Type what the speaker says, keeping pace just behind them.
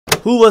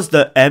Who was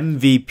the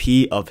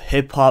MVP of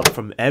hip-hop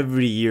from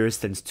every year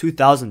since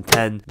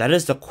 2010? That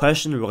is the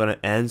question we're gonna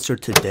answer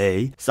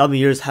today. Some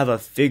years have a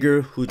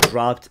figure who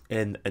dropped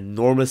an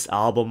enormous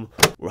album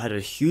or had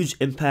a huge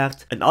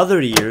impact, and other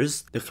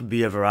years there could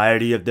be a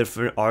variety of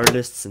different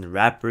artists and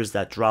rappers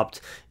that dropped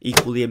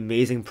equally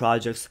amazing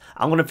projects.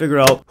 I'm gonna figure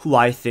out who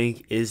I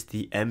think is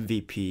the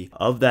MVP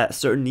of that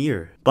certain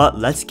year. But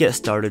let's get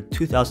started.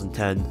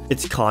 2010,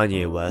 it's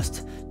Kanye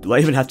West. Do I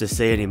even have to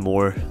say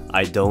anymore?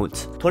 I don't.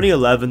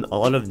 2011, a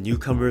lot of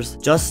newcomers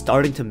just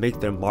starting to make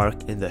their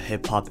mark in the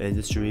hip-hop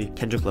industry.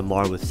 Kendrick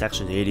Lamar with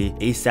Section 80,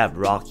 A$AP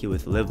Rocky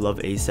with Live Love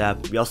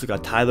A$AP. We also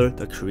got Tyler,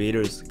 the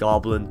Creator's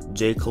Goblin,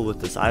 J. Cole with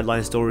the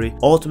Sideline Story.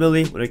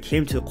 Ultimately, when it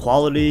came to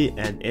quality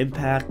and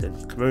impact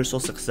and commercial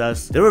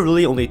success, there were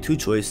really only two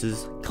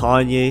choices: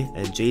 Kanye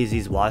and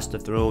Jay-Z's Watch the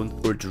Throne,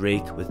 or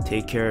Drake with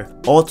Take Care.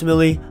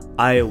 Ultimately,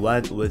 I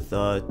went with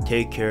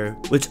Take Care,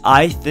 which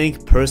I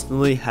think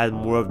personally had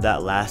more of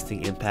that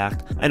lasting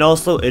impact, and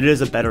also it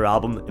is a better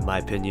album in my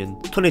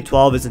opinion.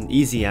 2012 is an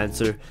easy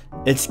answer.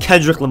 It's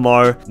Kendrick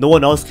Lamar. No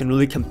one else can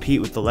really compete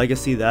with the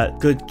legacy that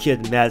Good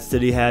Kid, Mad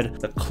City had.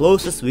 The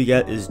closest we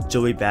get is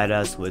Joey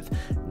Badass with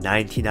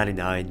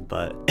 1999,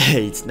 but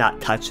it's not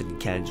touching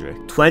Kendrick.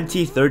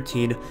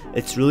 2013,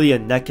 it's really a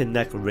neck and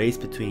neck race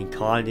between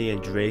Kanye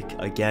and Drake.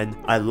 Again,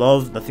 I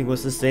love Nothing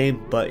Was the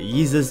Same, but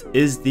Yeezus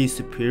is the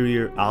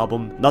superior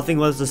album. Nothing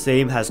Was the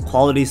Same has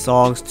quality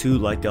songs too,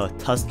 like a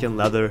Tuscan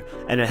Leather,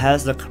 and it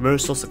has the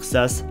commercial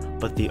success,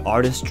 but the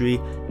artistry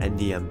and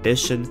the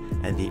ambition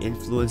and the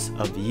influence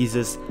of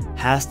Yeezus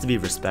has to be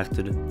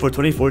respected. For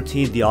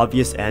 2014, the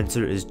obvious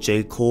answer is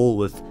J. Cole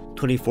with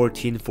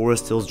 2014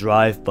 Forest Hills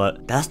Drive,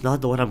 but that's not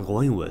the one I'm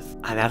going with.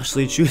 I'm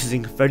actually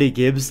choosing Freddie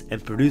Gibbs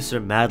and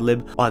producer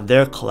Madlib on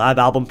their collab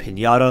album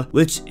Pinata,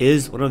 which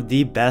is one of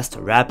the best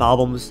rap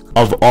albums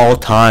of all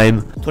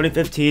time.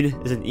 2015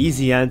 is an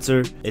easy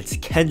answer. It's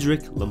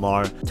Kendrick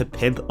Lamar. To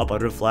Pimp a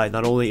Butterfly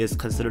not only is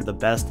considered the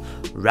best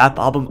rap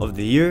album of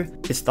the year,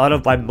 it's thought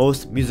of by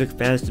most music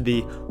fans to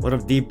be one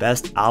of the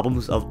best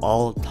albums of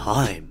all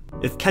time.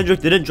 If Kendrick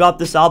didn't drop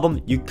this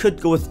album, you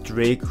could go with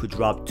Drake, who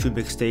dropped 2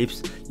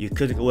 mixtapes. You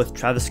could go with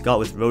Travis Scott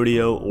with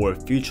Rodeo, or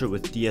Future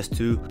with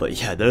DS2.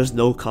 But yeah, there's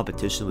no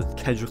competition with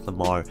Kendrick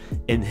Lamar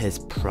in his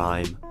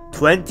prime.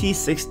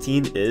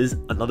 2016 is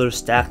another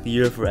stacked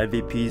year for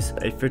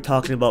MVPs. If you're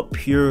talking about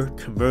pure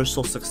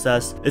commercial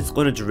success, it's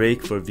going to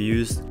Drake for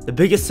Views. The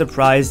biggest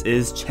surprise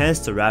is Chance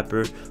the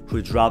Rapper,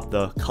 who dropped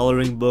the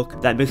Coloring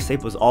Book. That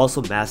mixtape was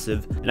also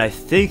massive, and I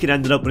think it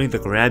ended up winning the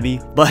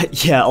Grammy.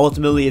 But yeah,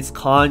 ultimately it's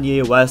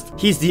Kanye West.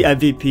 He's the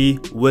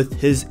MVP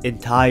with his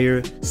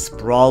entire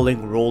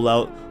sprawling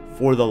rollout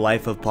for The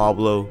Life of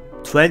Pablo.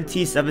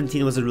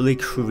 2017 was a really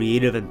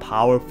creative and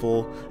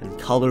powerful and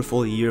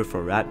colorful year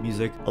for rap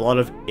music. A lot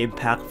of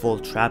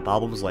impactful trap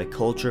albums like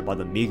Culture by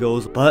the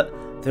Migos, but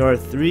there are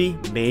 3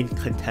 main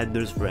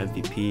contenders for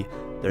MVP.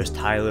 There's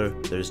Tyler,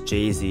 there's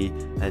Jay-Z,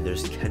 and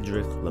there's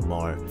Kendrick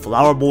Lamar.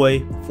 Flower Boy,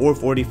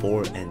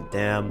 444, and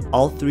Damn.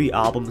 All 3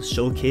 albums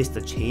showcase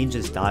the change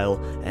in style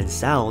and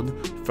sound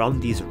from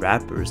these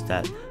rappers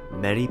that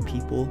many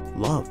people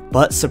love.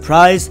 But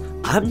surprise,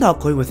 I'm not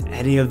going with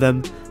any of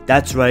them.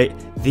 That's right,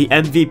 the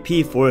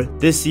MVP for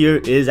this year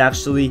is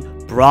actually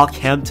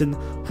Brockhampton,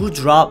 who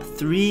dropped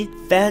 3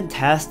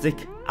 fantastic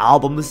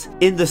albums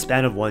in the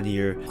span of 1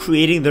 year,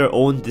 creating their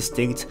own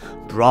distinct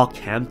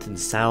Brockhampton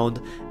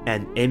sound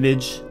and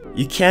image.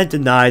 You can't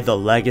deny the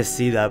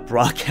legacy that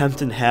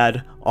Brockhampton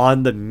had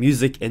on the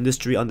music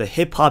industry, on the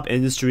hip-hop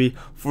industry,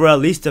 for at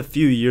least a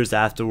few years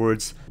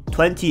afterwards.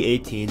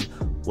 2018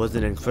 was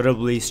an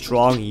incredibly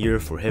strong year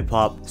for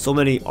hip-hop. So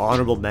many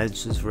honorable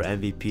mentions for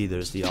MVP.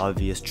 There's the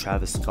obvious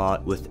Travis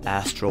Scott with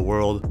Astro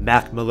World,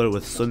 Mac Miller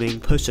with Swimming,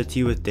 Pusha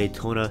T with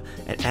Daytona,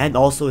 and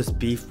also his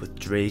beef with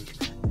Drake,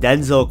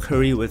 Denzel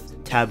Curry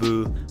with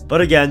Taboo.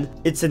 But again,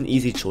 it's an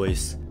easy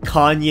choice.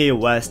 Kanye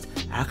West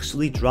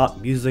actually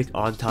dropped music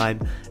on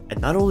time,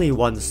 and not only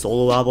one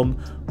solo album,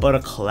 but a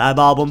collab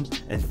album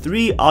and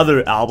 3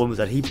 other albums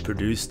that he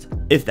produced.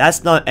 If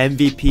that's not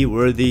MVP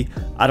worthy,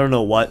 I don't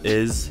know what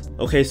is.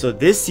 Okay, so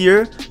this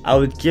year, I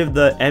would give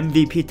the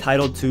MVP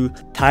title to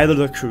Tyler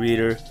the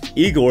Creator.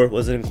 Igor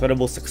was an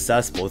incredible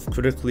success both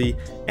critically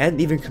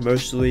and even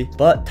commercially,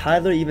 but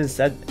Tyler even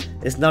said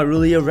it's not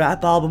really a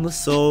rap album,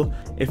 so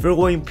if we're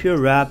going pure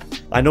rap,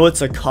 I know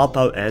it's a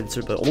cop-out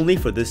answer, but only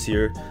for this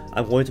year,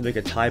 I'm going to make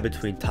a tie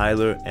between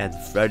Tyler and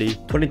Freddie.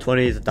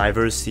 2020 is a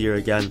diverse year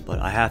again, but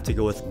I have to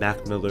go with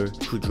Mac Miller,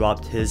 who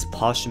dropped his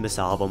posthumous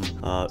album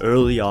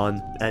early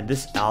on, and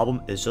this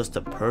album is just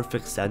a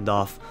perfect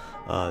send-off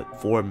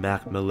for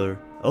Mac Miller.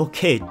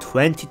 Okay,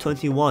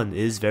 2021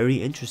 is very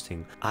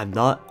interesting. I'm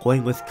not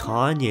going with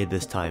Kanye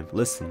this time.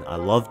 Listen, I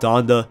love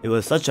Donda. It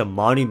was such a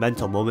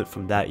monumental moment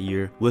from that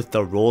year, with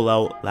the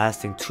rollout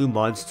lasting 2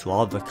 months to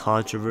all the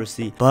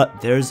controversy.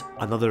 But there's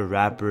another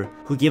rapper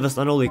who gave us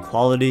not only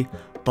quality,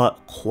 but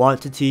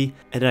quantity.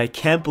 And I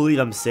can't believe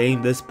I'm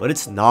saying this, but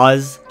it's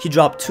Nas. He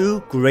dropped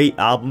 2 great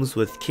albums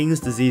with King's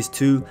Disease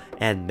 2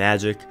 and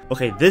Magic.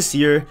 Okay, this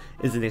year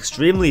is an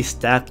extremely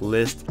stacked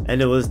list,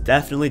 and it was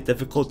definitely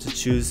difficult to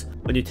choose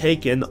when you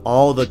take in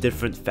all the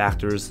different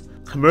factors.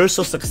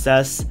 Commercial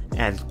success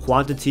and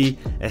quantity,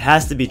 it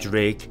has to be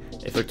Drake.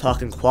 If we're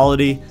talking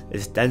quality,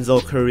 it's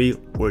Denzel Curry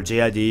or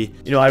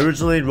JID. You know, I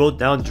originally wrote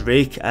down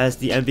Drake as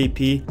the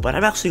MVP, but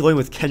I'm actually going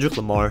with Kendrick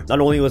Lamar. Not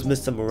only was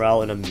Mr.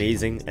 Morale an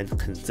amazing and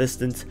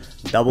consistent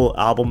double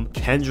album,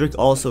 Kendrick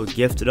also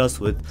gifted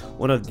us with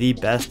one of the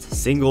best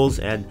singles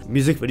and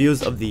music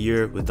videos of the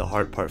year with The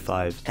Heart Part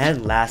 5.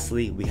 And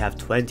lastly, we have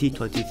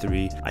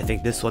 2023. I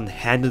think this one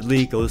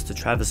handedly goes to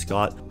Travis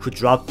Scott, who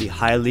dropped the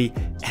highly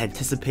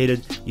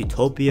anticipated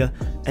Utopia,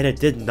 and it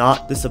did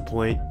not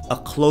disappoint. A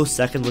close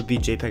second would be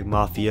JPEG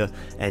Mafia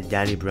and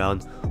Danny Brown,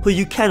 who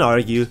you can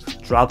argue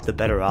dropped the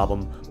better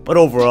album, but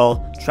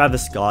overall,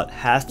 Travis Scott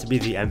has to be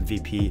the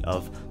MVP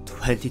of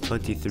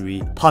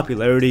 2023.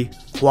 Popularity,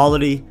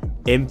 quality,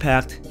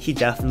 impact, he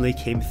definitely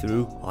came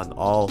through on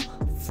all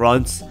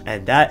fronts.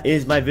 And that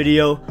is my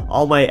video,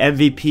 all my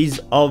MVPs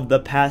of the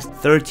past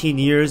 13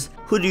 years.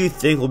 Who do you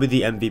think will be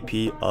the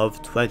MVP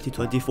of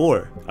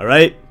 2024?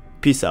 Alright,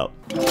 peace out.